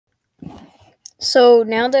So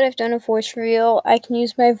now that I've done a voice reveal, I can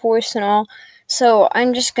use my voice and all. So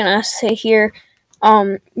I'm just gonna say here,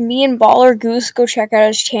 me and BallerGoose, go check out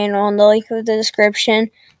his channel in the link of the description,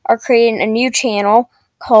 are creating a new channel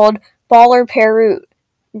called BallerParoot.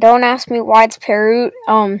 Don't ask me why it's Paroot.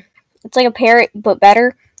 It's like a parrot but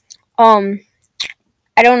better.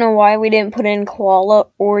 I don't know why we didn't put in koala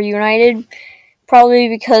or united. Probably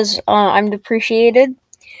because I'm depreciated.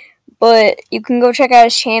 But you can go check out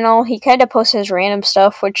his channel. He kind of posts his random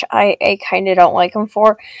stuff, which I kind of don't like him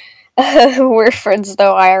for. We're friends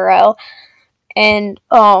though, IRL. And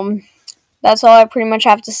that's all I pretty much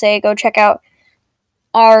have to say. Go check out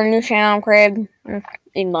our new channel, crib.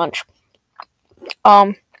 Eating lunch.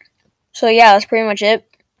 So yeah, that's pretty much it.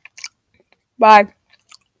 Bye.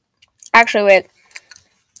 Actually, wait.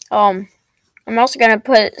 I'm also gonna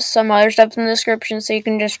put some other stuff in the description, so you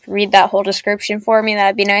can just read that whole description for me.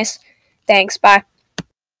 That'd be nice. Thanks. Bye.